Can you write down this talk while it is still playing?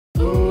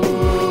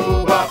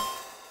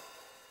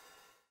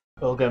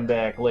Welcome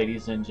back,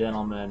 ladies and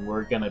gentlemen.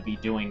 We're gonna be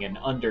doing an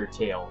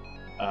Undertale.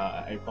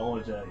 I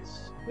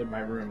apologize that my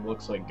room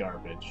looks like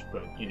garbage,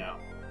 but you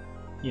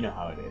know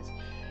how it is.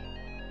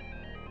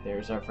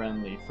 There's our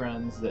friendly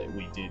friends that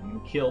we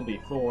didn't kill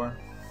before.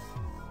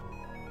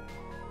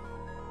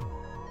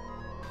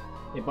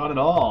 They bought it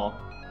all.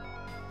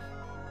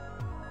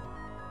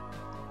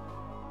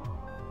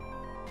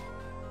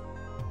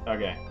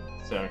 Okay,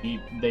 so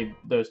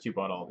those two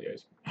bought all the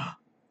ice cream.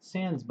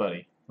 Sans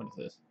buddy, what is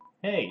this?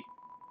 Hey,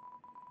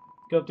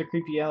 go up the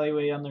creepy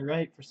alleyway on the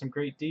right for some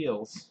great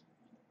deals.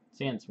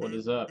 Sans, what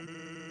is up?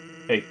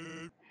 Hey,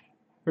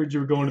 heard you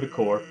were going to the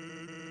core.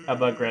 How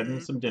about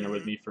grabbing some dinner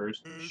with me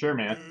first? Sure,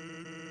 man.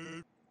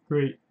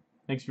 Great.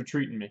 Thanks for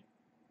treating me.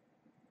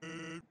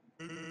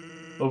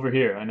 Over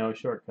here, I know a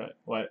shortcut.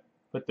 What?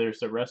 But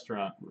there's a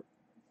restaurant.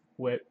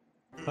 Wait.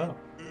 Oh.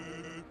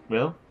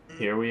 Well,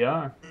 here we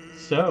are.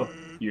 So,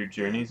 your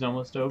journey's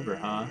almost over,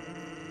 huh?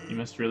 You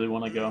must really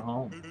want to go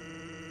home.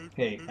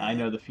 Hey, I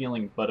know the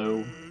feeling,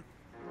 buddo.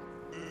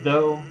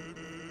 Though,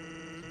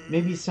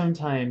 maybe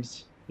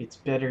sometimes it's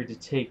better to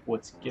take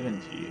what's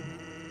given to you.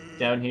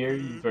 Down here,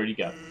 you've already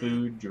got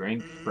food,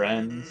 drink,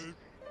 friends.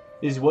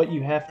 Is what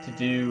you have to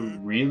do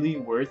really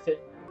worth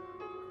it?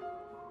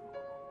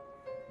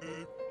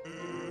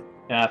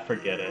 Ah,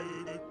 forget it.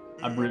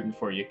 I'm rooting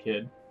for you,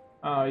 kid.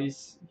 Oh, he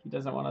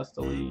doesn't want us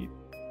to leave.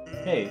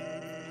 Hey,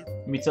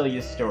 let me tell you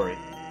a story.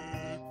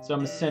 So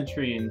I'm a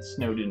sentry in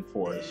Snowden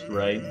Forest,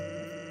 right?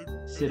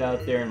 Sit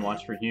out there and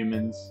watch for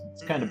humans.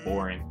 It's kind of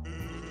boring.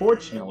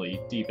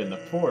 Fortunately, deep in the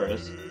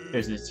forest,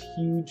 there's this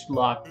huge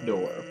locked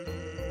door,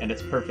 and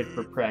it's perfect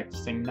for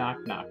practicing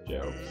knock-knock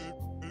jokes.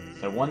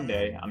 So one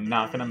day, I'm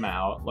knocking them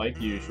out, like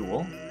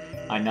usual.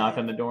 I knock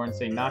on the door and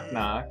say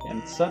knock-knock,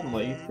 and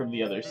suddenly, from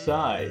the other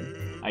side,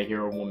 I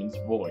hear a woman's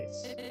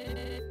voice.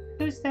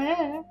 Who's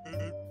there?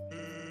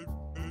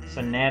 So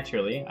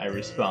naturally, I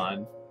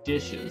respond,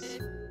 dishes.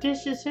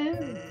 Dishes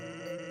who?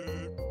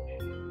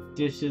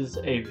 Dishes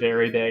a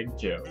very bad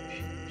joke.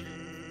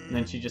 And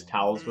then she just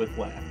howls with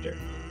laughter.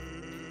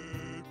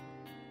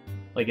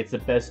 Like it's the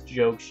best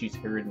joke she's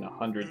heard in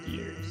 100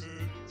 years.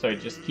 So I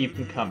just keep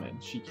them coming.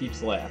 She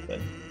keeps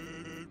laughing.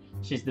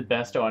 She's the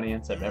best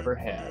audience I've ever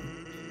had.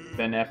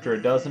 Then after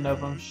a dozen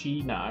of them,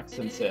 she knocks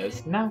and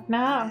says, knock,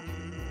 knock.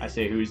 I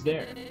say, who's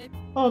there?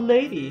 Old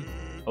lady.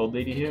 Old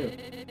lady who?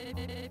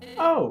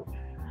 Oh,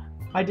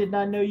 I did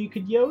not know you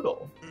could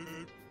yodel.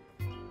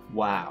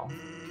 Wow.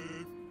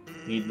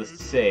 Needless to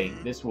say,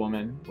 this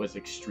woman was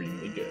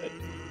extremely good.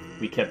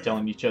 We kept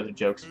telling each other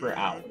jokes for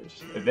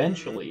hours.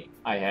 Eventually,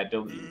 I had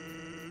to leave.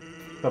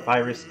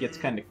 Papyrus gets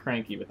kind of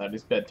cranky without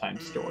his bedtime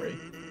story.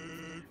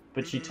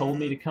 But she told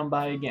me to come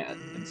by again,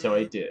 and so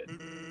I did.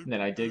 And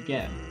then I did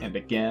again, and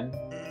again.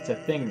 It's a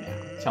thing now,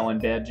 telling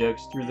bad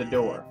jokes through the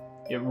door.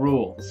 It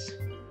rules.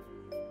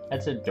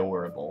 That's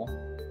adorable.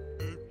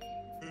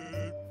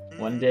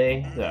 One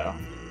day, though,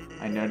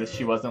 I noticed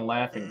she wasn't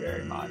laughing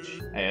very much.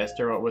 I asked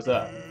her what was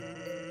up.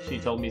 She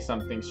told me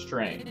something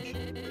strange.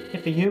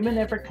 If a human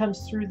ever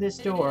comes through this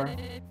door,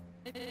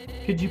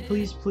 could you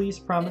please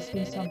promise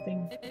me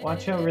something?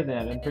 Watch over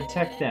them and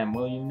protect them,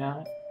 will you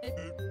not?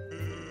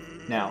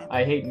 Now,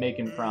 I hate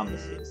making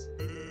promises.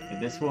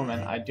 And this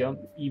woman, I don't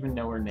even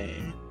know her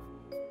name,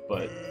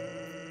 but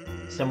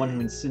someone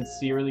who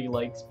sincerely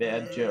likes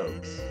bad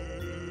jokes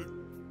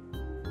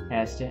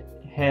has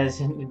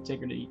an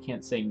integrity you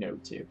can't say no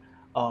to.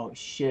 Oh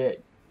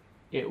shit.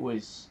 It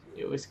was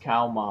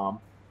Cow Mom.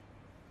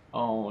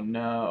 Oh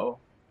no.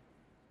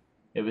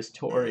 It was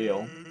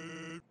Toriel.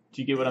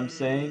 Do you get what I'm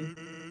saying?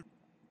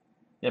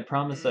 That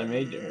promise I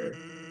made to her.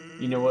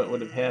 You know what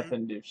would have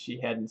happened if she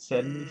hadn't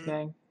said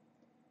anything?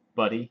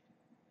 Buddy.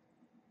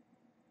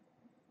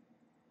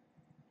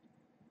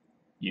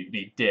 You'd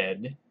be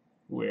dead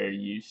where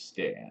you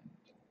stand.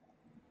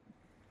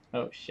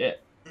 Oh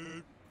shit.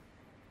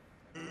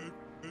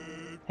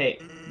 Hey,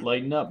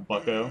 lighten up,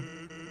 bucko.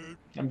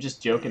 I'm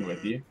just joking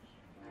with you.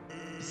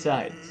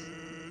 Besides,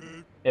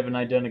 haven't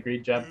I done a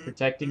great job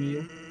protecting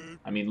you?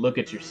 I mean, look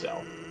at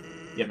yourself.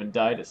 You haven't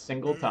died a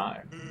single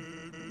time.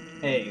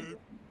 Hey,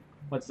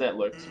 what's that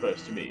look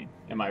supposed to be?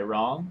 Am I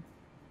wrong?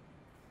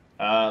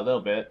 A little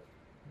bit.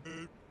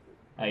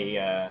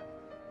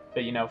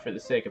 But you know, for the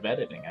sake of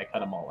editing, I cut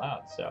them all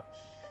out, so.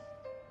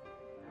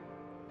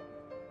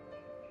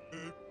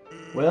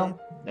 Well,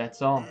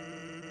 that's all.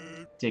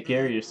 Take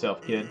care of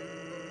yourself, kid.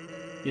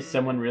 Guess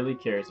someone really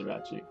cares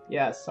about you.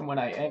 Yeah, someone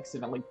I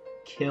accidentally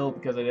killed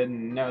because I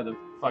didn't know the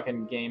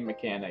fucking game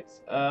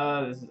mechanics.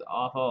 This is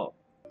awful.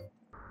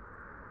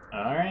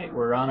 Alright,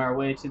 we're on our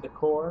way to the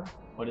core.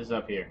 What is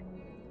up here?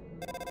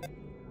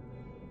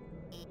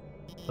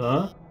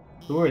 Huh?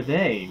 Who are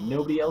they?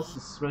 Nobody else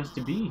is supposed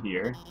to be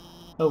here.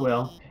 Oh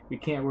well, we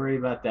can't worry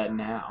about that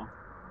now.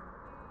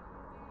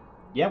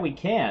 Yeah, we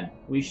can.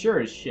 We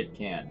sure as shit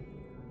can.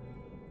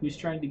 Who's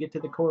trying to get to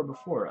the core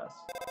before us?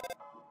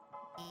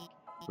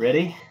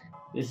 Ready?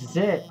 This is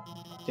it.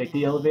 Take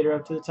the elevator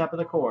up to the top of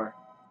the core.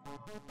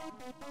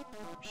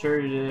 Sure,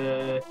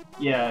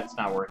 yeah, it's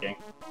not working.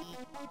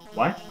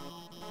 What?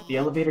 The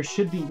elevator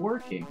should be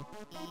working.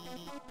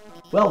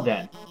 Well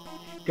then,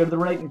 go to the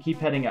right and keep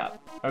heading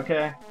up,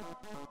 okay?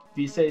 If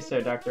you say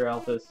so, Dr.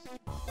 Alphys.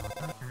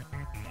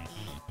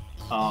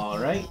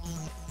 Alright,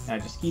 now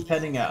just keep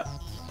heading up.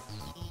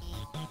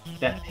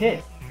 That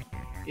pit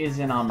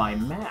isn't on my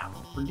map.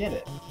 Forget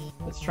it.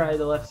 Let's try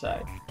the left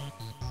side.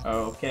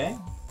 Okay,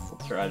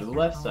 we'll try to the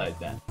left side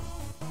then.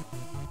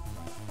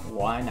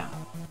 Why not?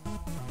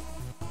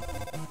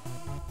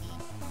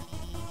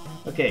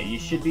 Okay, you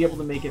should be able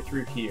to make it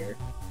through here.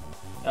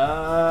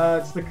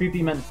 It's the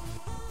creepy man.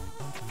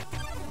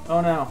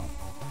 Oh no.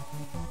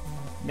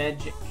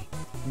 Magic.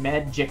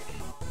 Magic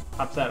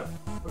pops out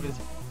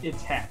of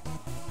its hat.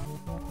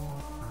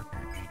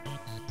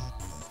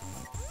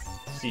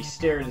 See,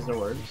 stare at his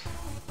orbs.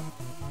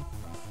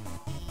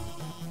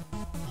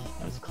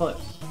 That was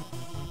close.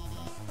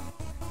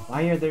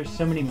 Why are there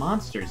so many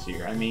monsters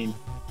here? I mean,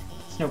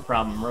 it's no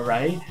problem,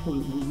 right?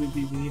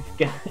 We've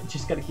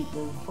just got to keep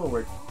moving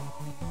forward.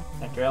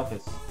 Dr.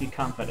 Alphys, be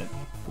confident.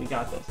 We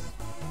got this.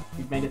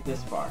 We've made it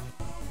this far.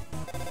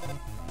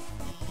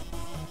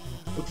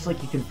 Looks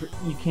like you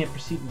can't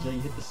proceed until you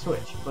hit the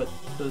switch, but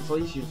those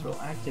lasers will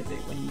activate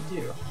when you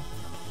do.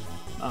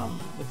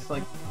 Looks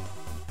like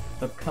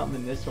they'll come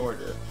in this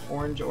order: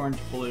 orange, orange,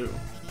 blue.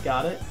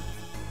 Got it?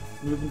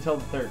 Move until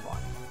the third one.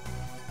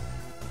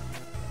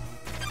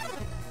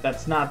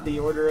 That's not the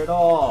order at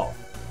all.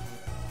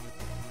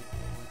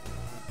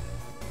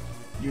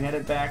 You had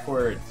it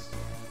backwards.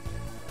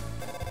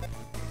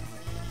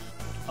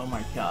 Oh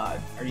my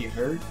god, are you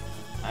hurt?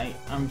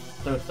 I'm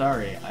so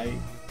sorry. I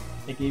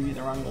gave you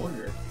the wrong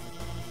order.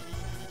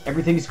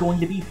 Everything's going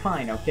to be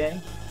fine,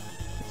 okay?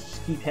 Let's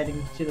just keep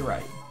heading to the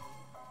right.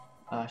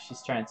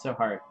 She's trying so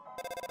hard.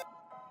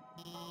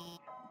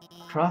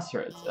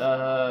 Crossroads.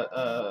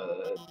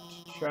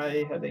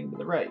 Try heading to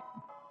the right.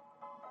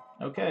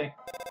 Okay.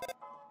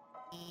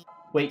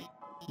 Wait,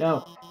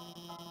 no.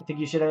 I think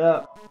you should head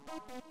up.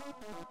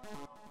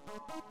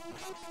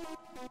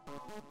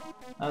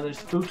 Oh, there's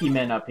spooky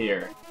men up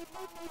here.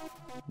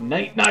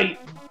 Night, night!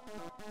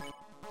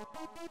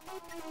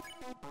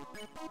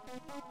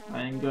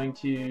 I'm going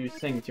to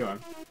sing to him.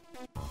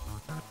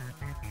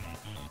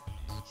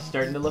 He's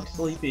starting to look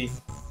sleepy.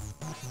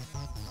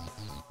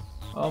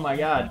 Oh my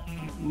god.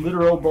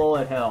 Literal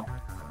bullet hell.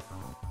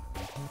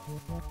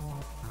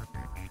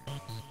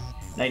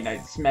 Night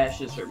Night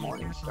smashes her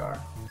morning star.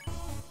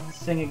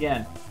 Sing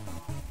again.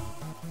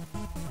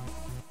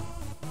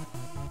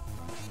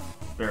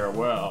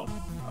 Farewell.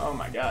 Oh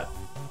my god.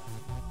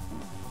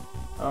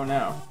 Oh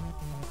no.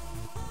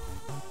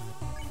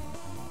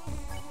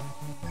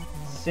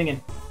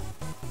 Singing.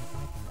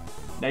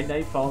 Night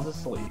Night falls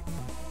asleep.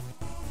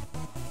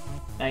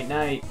 Night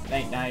Night.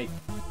 Night Night.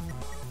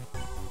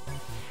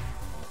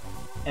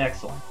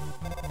 Excellent.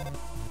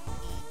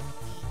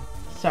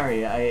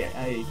 Sorry,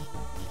 I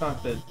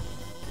thought that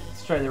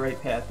let's try the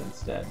right path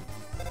instead.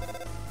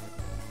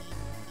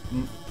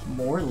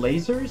 More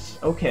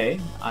lasers? Okay,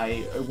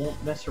 I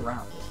won't mess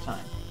around this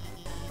time.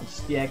 I'll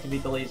just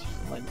deactivate the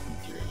lasers and let them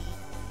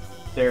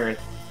through.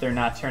 They're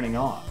not turning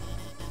off.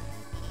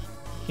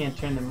 Can't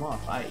turn them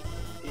off.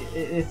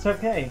 It's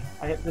okay.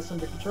 I have this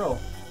under control.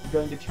 I'm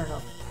going to turn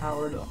off the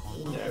power to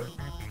the window.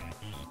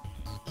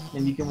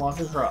 Then you can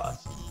walk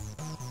across.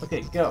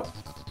 Okay, go.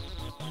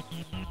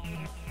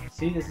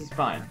 See, this is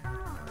fine.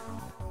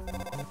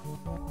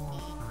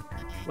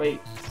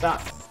 Wait,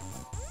 stop.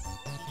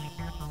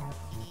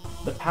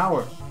 The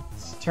power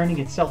is turning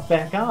itself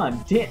back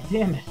on.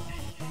 Damn it.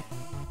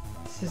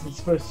 This isn't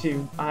supposed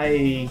to.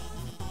 I'm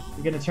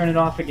gonna turn it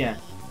off again.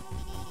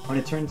 When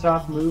it turns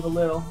off, move a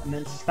little and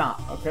then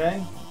stop,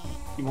 okay?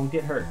 You won't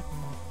get hurt.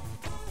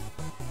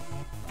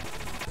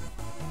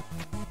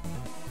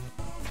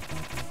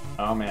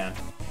 Oh man.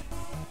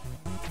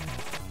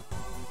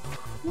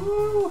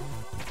 Woo!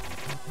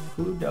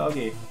 Woo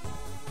doggy.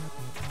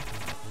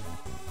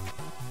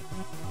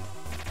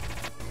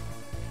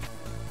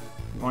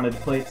 You wanted to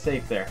play it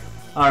safe there.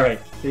 Alright,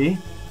 see?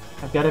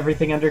 I've got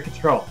everything under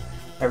control.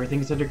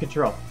 Everything's under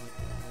control.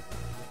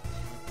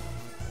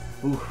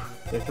 Ooh,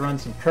 they're throwing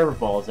some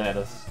curveballs at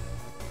us.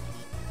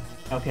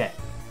 Okay.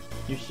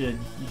 You should,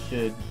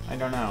 I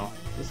don't know.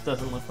 This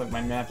doesn't look like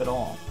my map at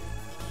all.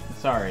 I'm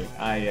sorry,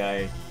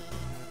 I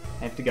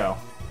have to go.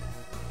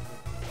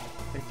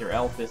 Dr.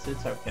 Alphys,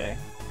 it's okay.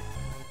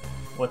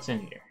 What's in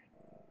here?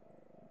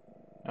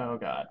 Oh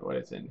god, what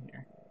is in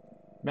here?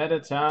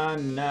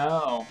 Mettaton,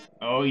 no.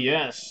 Oh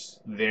yes,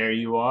 there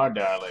you are,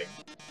 darling.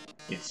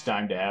 It's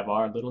time to have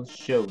our little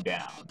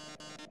showdown.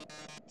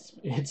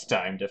 It's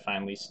time to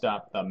finally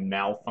stop the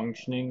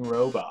malfunctioning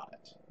robot.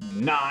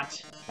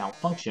 Not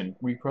malfunction,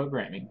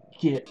 reprogramming.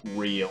 Get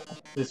real.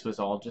 This was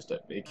all just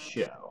a big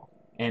show.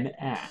 An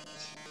act.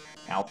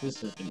 Alphys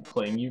has been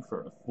playing you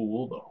for a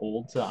fool the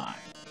whole time.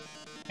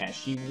 As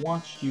she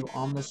watched you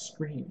on the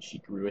screen, she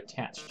grew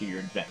attached to your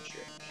adventure.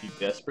 She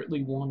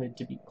desperately wanted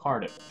to be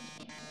part of it.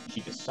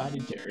 She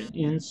decided to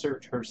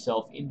insert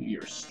herself into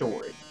your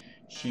story.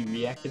 She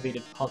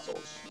reactivated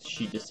puzzles.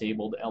 She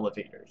disabled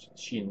elevators.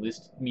 She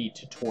enlisted me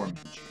to torment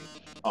you.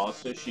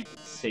 Also, she could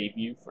save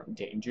you from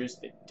dangers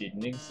that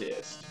didn't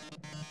exist.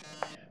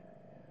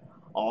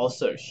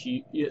 Also,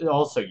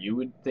 you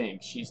would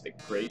think she's the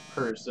great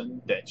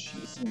person that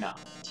she's not.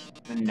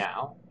 And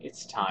now,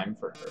 it's time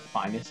for her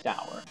finest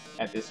hour.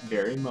 At this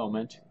very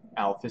moment,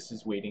 Alphys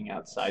is waiting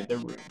outside the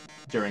room.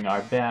 During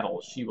our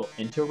battle, she will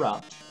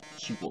interrupt.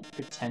 She will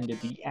pretend to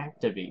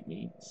deactivate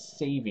me,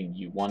 saving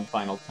you one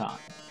final time.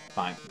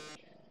 Finally,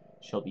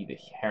 she'll be the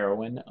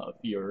heroine of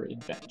your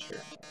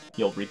adventure.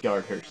 You'll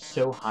regard her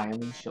so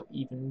highly she'll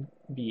even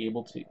be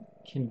able to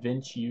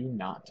convince you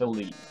not to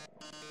leave.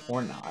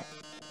 Or not.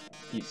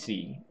 You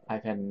see,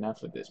 I've had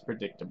enough of this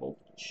predictable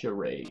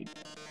charade.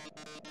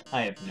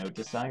 I have no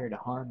desire to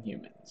harm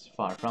humans.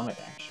 Far from it,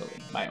 actually.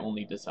 My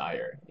only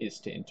desire is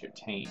to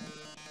entertain.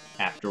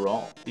 After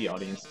all, the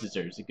audience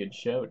deserves a good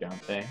show,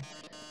 don't they?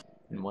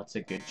 And what's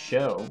a good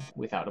show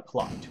without a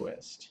plot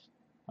twist?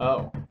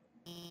 Oh.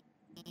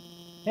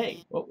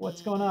 Hey,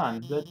 what's going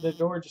on? The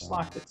door just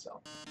locked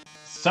itself.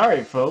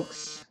 Sorry,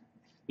 folks.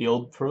 The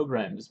old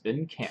program has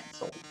been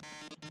cancelled.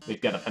 We've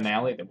got a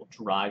finale that will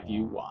drive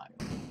you wild.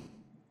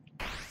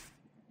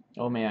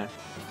 Oh man,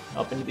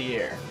 up into the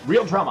air.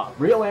 Real drama,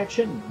 real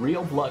action,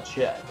 real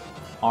bloodshed.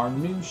 Our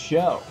new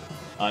show,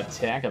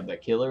 Attack of the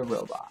Killer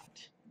Robot.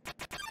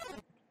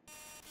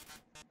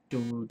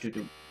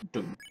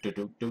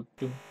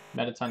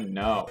 Mettaton,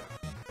 no.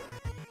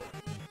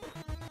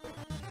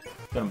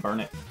 Gonna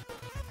burn it.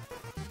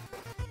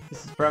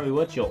 This is probably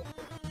what you'll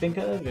think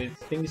of if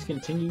things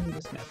continue in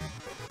this manner.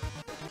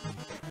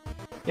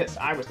 Yes,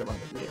 I was the one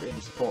that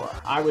rearranged for.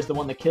 I was the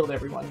one that killed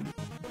everyone,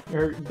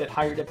 or that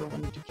hired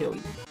everyone to kill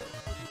you.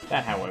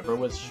 That, however,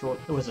 was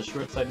a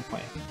short-sighted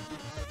plan.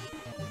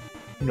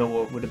 You know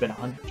what would have been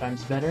 100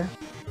 times better?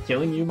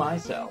 Killing you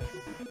myself.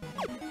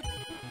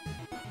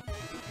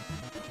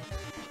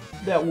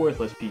 That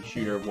worthless pea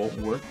shooter won't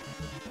work.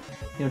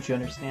 Don't you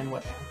understand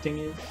what acting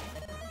is?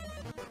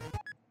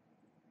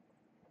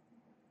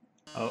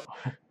 Oh.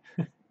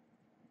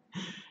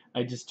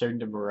 I just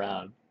turned him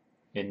around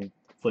and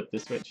flipped the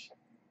switch.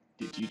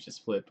 Did you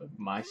just flip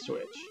my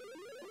switch?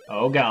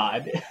 Oh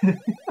god.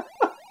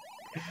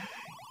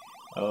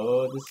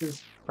 Oh, this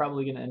is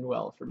probably gonna end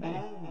well for me.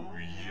 Oh,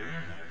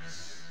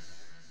 yes.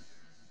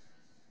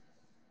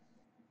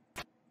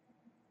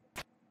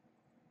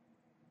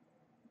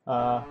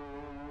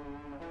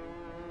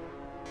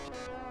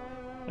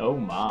 Oh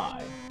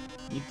my.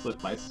 You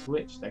flipped my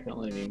switch. That can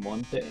only mean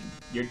one thing.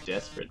 You're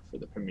desperate for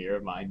the premiere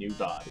of my new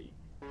body.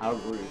 How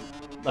rude.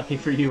 Lucky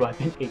for you, I've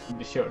been aching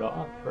to show it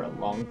off for a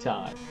long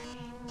time.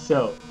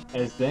 So,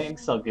 as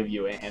thanks, I'll give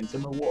you a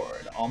handsome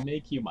reward. I'll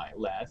make your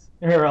last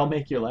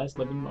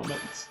living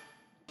moments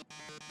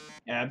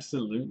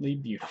absolutely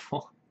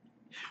beautiful.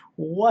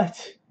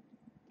 What?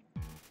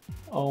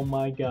 Oh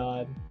my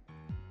god.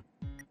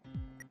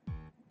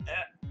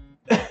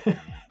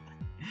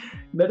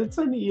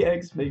 Mettaton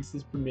EX makes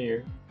his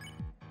premiere.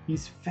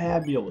 He's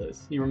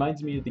fabulous. He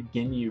reminds me of the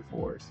Ginyu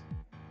Force.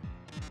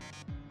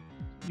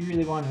 Do you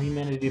really want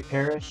humanity to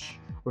perish?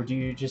 Or do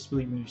you just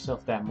believe in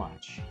yourself that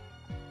much?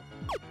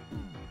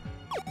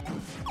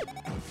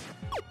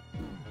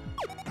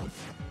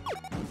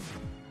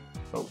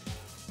 Oh.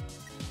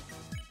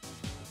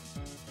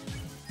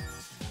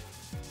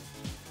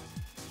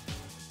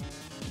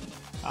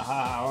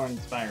 Aha, how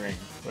inspiring.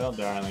 Well,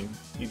 darling,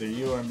 either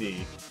you or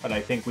me. But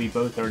I think we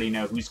both already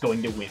know who's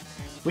going to win.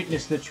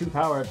 Witness the true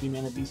power of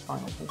humanity's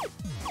final form.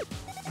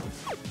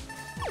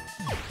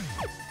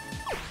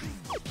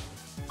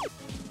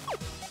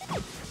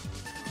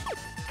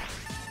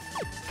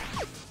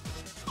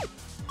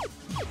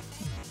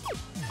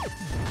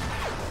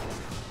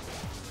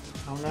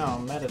 Oh no,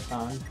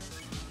 Mettaton.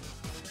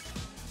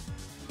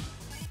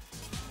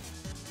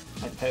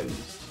 I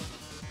posed.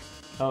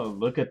 Oh,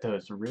 look at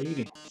those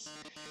ratings.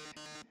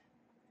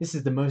 This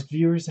is the most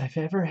viewers I've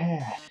ever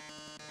had.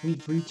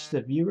 We've reached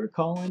the viewer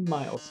call-in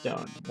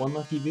milestone. One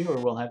lucky viewer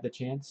will have the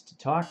chance to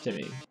talk to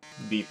me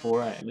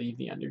before I leave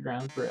the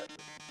underground forever.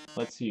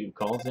 Let's see who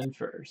calls in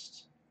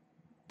first.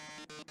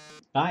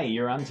 Hi,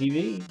 you're on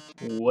TV.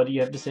 What do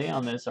you have to say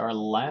on this, our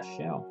last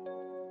show?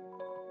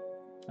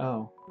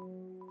 Oh,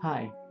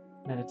 hi,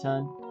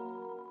 Mettaton.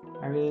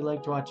 I really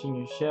liked watching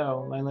your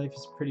show. My life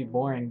is pretty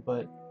boring,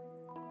 but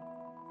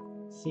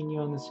seeing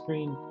you on the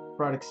screen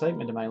brought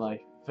excitement to my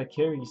life,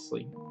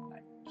 vicariously. I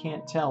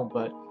can't tell,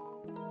 but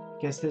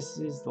guess this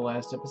is the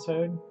last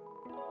episode?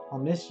 I'll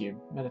miss you,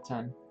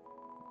 Mettaton.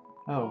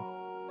 Oh,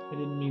 I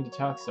didn't mean to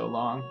talk so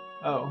long.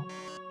 Oh.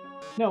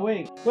 No,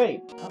 wait! They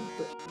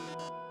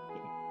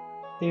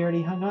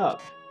already hung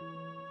up.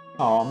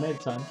 Aw,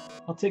 Mettaton.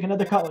 I'll take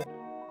another caller.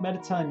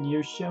 Mettaton,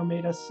 your show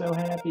made us so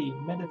happy.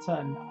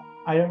 Mettaton,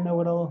 I don't know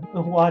what I'll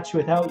watch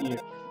without you.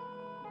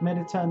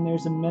 Mettaton,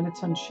 there's a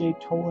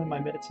Mettaton-shaped hole in my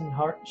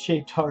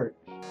Mettaton-shaped heart.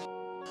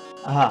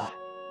 Ah,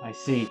 I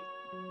see.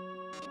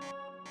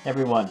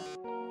 Everyone,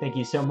 thank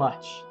you so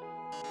much.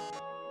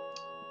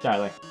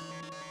 Darling,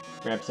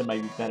 perhaps it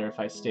might be better if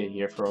I stay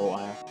here for a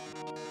while.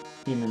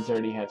 Humans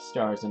already have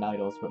stars and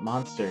idols, but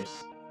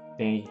monsters,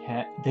 they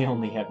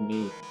only have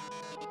me.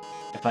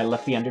 If I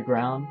left the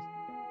underground,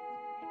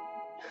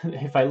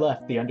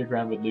 the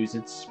underground would lose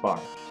its spark.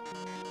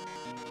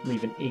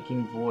 leave an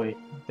aching void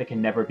that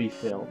can never be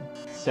filled.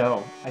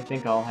 So, I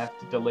think I'll have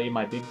to delay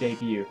my big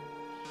debut.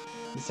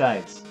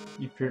 Besides,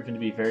 you've proven to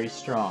be very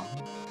strong,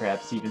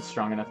 perhaps even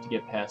strong enough to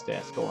get past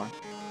Asgore.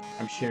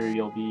 I'm sure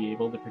you'll be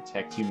able to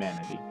protect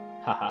humanity.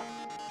 Haha.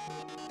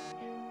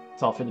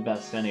 It's all for the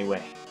best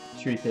anyway.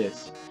 Truth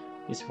is,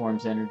 this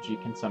form's energy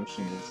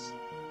consumption is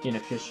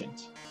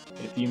inefficient.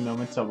 In a few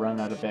moments I'll run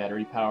out of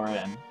battery power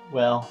and,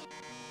 well,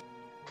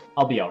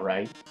 I'll be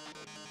alright.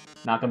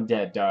 Knock 'em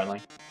dead,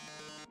 darling.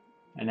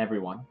 And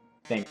everyone,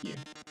 thank you.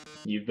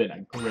 You've been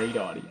a great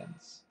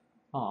audience.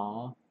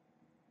 Aww.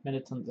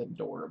 Mediton's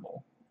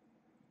adorable.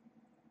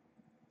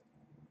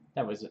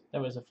 That was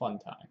a fun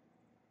time.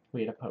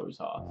 We had a pose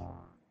off.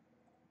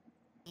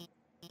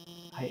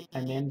 I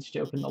managed to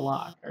open the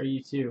lock. Are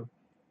you too?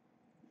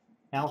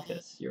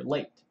 Alphys, you're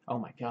late. Oh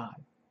my god.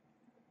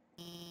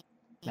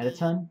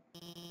 Mediton?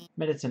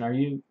 Mediton, are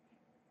you...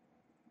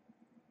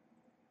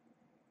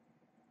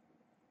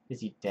 Is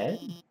he dead?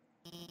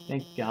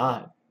 Thank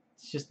god.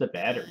 It's just the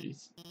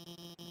batteries.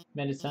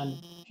 Mediton,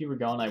 if you were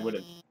gone, I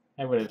would've...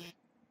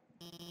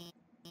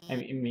 I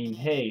mean,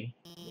 hey,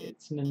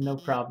 it's no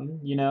problem,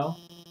 you know?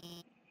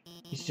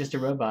 He's just a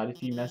robot.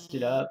 If you messed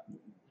it up,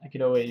 I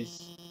could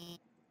always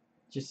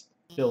just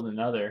build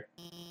another.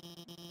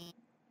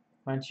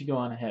 Why don't you go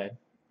on ahead?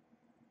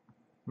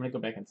 I'm gonna go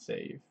back and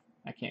save.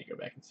 I can't go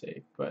back and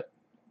save, but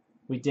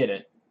we did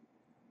it.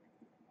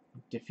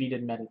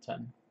 Defeated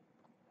Mediton.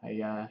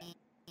 I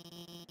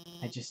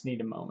just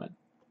need a moment.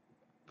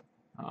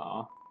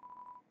 Aw,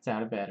 it's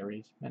out of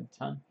batteries,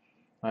 Mediton.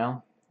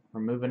 Well,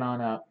 we're moving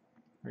on up.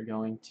 We're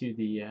going to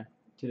the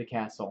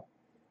castle.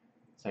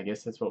 So I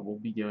guess that's what we'll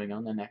be doing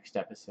on the next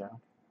episode.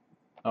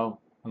 Oh,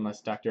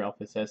 unless Dr.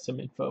 Alphys has some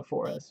info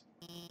for us.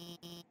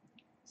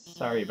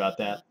 Sorry about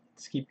that.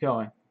 Let's keep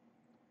going.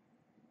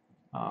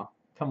 Oh,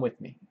 come with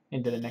me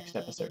into the next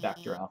episode,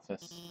 Dr.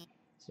 Alphys.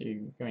 So you're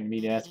going to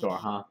meet Asgore,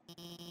 huh?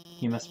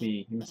 You must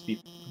be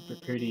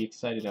pretty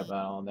excited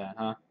about all that,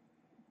 huh?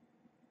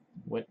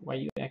 Why are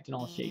you acting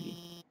all shady?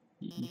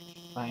 You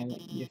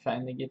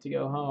finally get to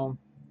go home.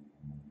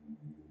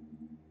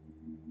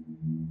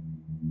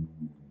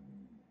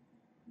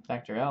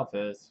 Dr.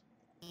 Alphys.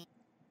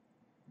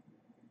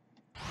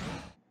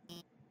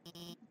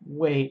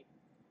 Wait.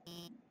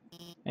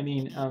 I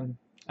mean,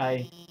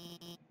 I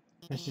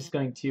was just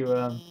going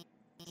to,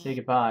 say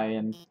goodbye,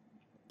 and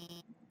I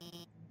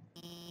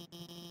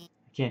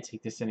can't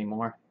take this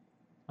anymore.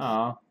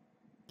 Aw.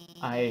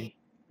 I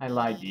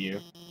lied to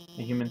you.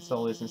 A human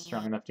soul isn't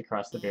strong enough to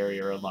cross the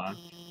barrier alone.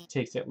 It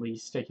takes at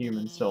least a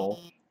human soul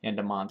and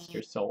a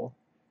monster soul.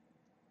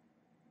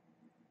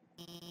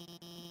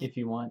 If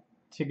you want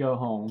to go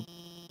home,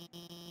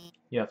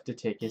 you have to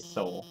take his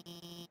soul.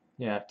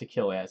 You have to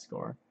kill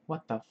Asgore.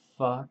 What the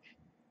fuck?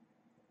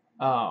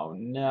 Oh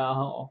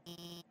no.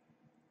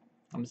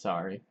 I'm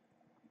sorry.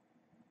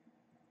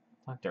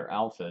 Dr.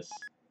 Alphys,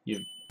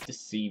 you've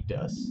deceived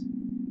us.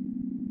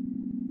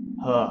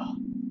 Huh.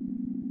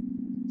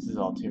 This is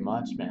all too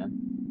much, man.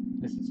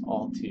 This is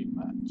all too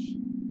much.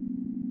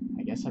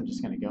 I guess I'm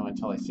just gonna go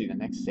until I see the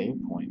next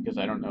save point, because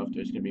I don't know if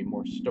there's gonna be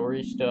more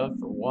story stuff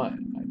or what.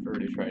 I've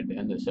already tried to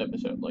end this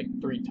episode like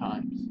 3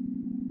 times.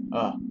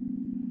 Ugh.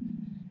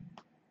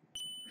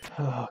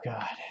 Oh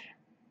god.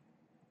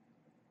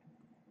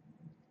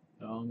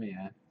 Oh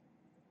man.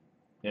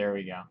 There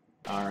we go.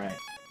 Alright,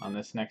 on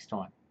this next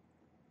one,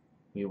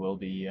 we will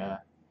be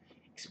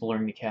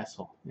exploring the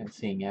castle and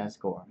seeing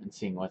Asgore and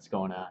seeing what's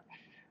going on.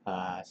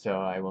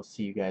 So I will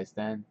see you guys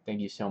then. Thank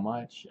you so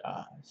much.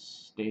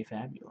 Stay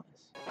fabulous.